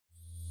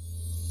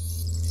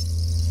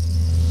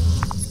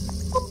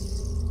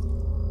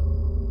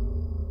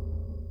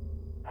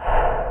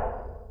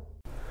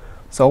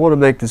So I want to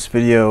make this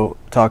video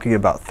talking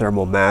about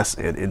thermal mass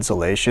and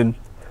insulation.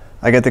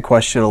 I get the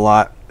question a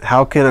lot,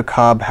 how can a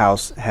cob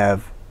house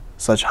have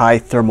such high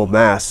thermal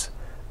mass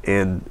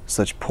and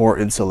such poor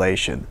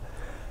insulation?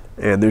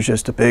 And there's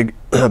just a big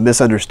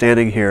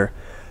misunderstanding here,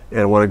 and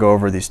I want to go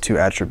over these two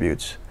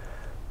attributes.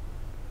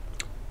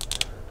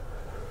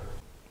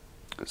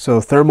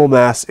 So thermal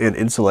mass and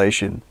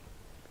insulation,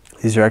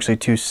 these are actually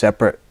two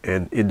separate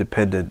and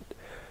independent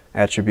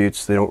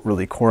attributes. They don't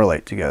really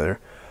correlate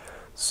together.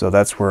 So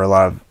that's where a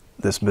lot of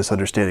this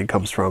misunderstanding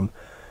comes from.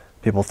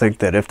 People think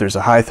that if there's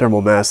a high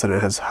thermal mass, then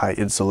it has high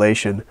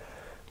insulation,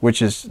 which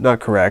is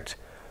not correct.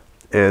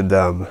 And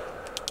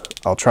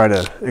I'll try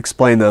to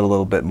explain that a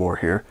little bit more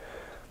here.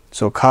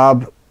 So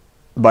cob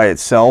by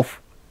itself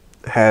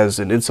has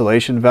an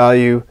insulation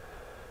value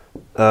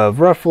of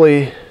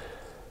roughly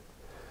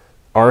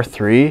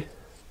R3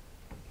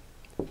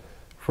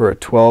 for a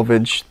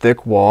 12-inch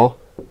thick wall.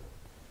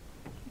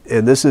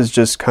 And this is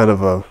just kind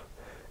of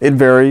it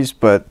varies,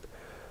 but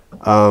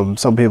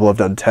some people have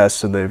done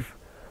tests and they've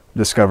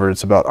discovered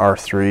it's about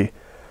R3.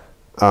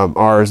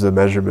 R is the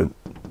measurement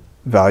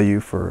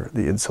value for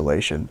the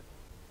insulation.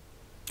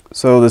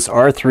 So this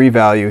R3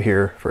 value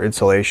here for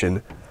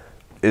insulation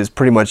is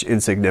pretty much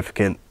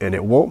insignificant, and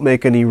it won't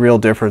make any real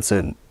difference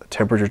in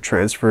temperature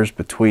transfers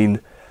between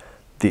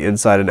the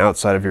inside and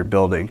outside of your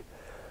building.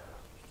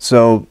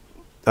 So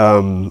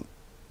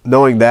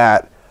knowing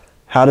that,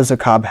 how does a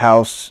cob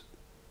house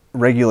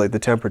regulate the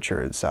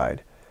temperature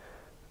inside?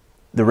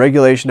 The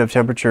regulation of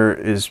temperature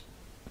is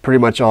pretty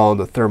much all in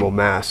the thermal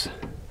mass.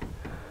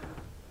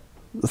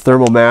 The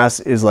thermal mass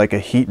is like a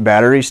heat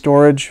battery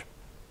storage,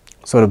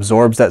 so it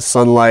absorbs that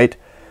sunlight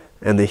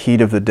and the heat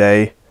of the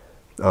day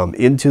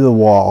into the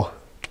wall,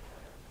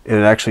 and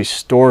it actually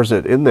stores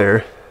it in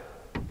there.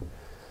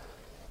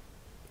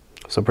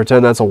 So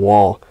pretend that's a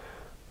wall.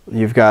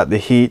 You've got the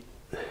heat,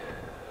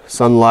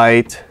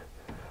 sunlight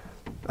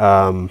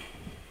coming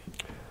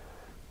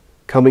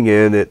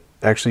in. It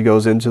actually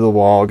goes into the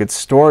wall, gets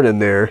stored in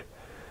there,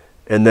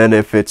 and then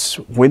if it's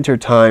winter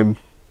time,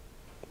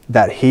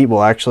 that heat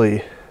will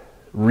actually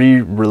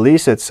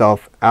release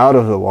itself out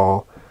of the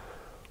wall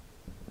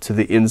to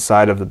the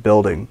inside of the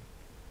building.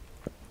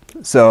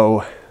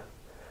 So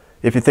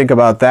if you think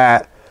about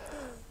that,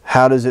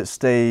 how does it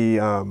stay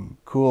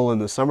cool in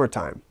the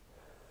summertime?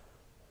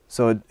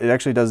 So it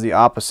actually does the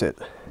opposite.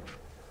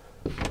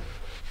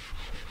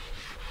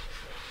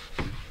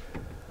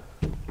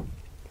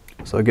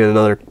 So again,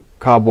 another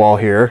cob wall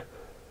here.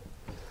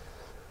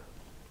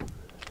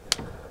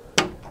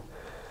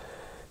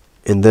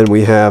 And then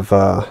we have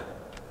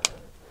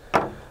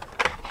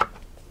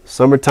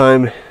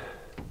summertime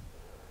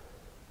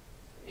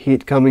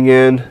heat coming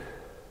in.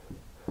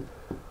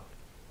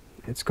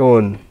 It's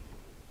going,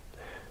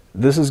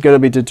 this is going to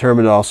be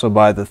determined also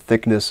by the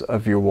thickness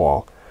of your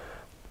wall.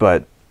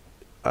 But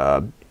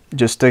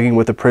just sticking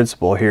with the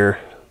principle here,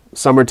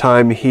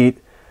 summertime heat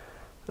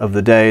of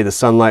the day, the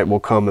sunlight will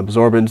come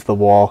absorb into the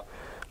wall,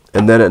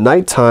 and then at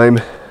nighttime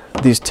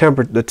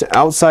the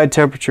outside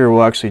temperature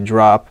will actually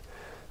drop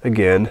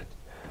again,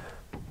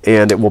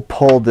 and it will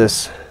pull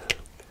this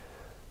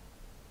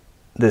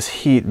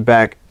heat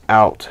back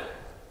out,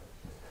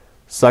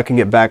 sucking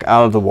it back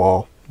out of the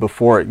wall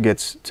before it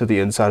gets to the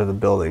inside of the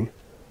building.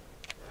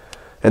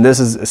 And this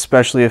is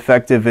especially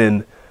effective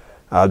in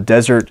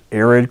desert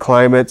arid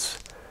climates.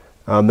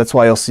 That's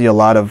why you'll see a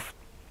lot of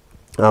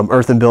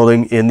earthen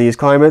building in these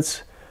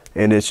climates,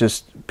 and it's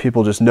just,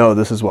 people just know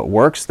this is what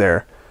works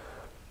there.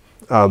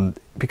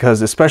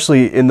 Because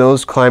especially in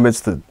those climates,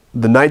 the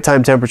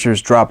nighttime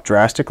temperatures drop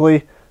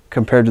drastically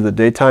compared to the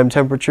daytime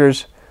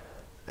temperatures,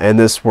 and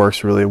this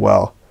works really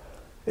well.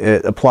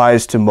 It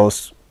applies to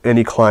most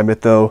any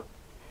climate though,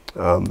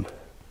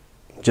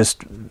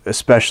 just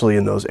especially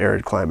in those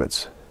arid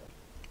climates.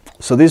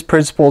 So these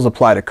principles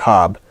apply to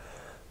cob,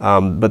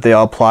 but they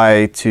all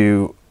apply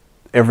to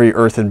every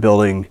earthen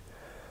building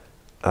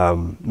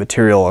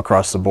material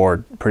across the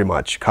board, pretty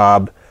much.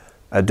 Cob,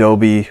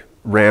 adobe,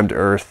 rammed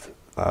earth,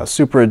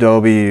 super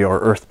adobe or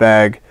earth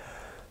bag,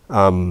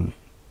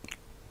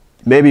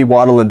 maybe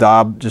wattle and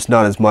daub, just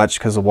not as much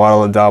because the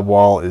wattle and daub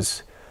wall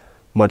is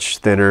much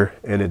thinner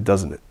and it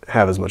doesn't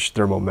have as much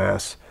thermal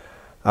mass.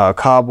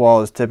 Cob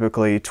wall is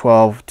typically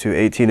 12 to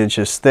 18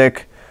 inches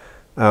thick.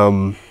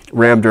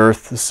 Rammed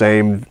earth, the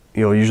same,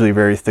 usually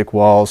very thick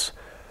walls.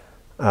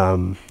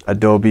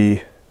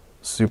 Adobe,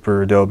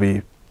 super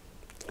adobe,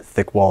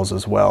 thick walls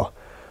as well.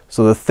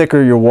 So the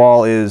thicker your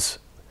wall is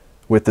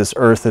with this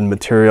earthen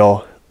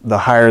material, the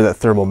higher that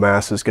thermal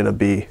mass is going to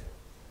be.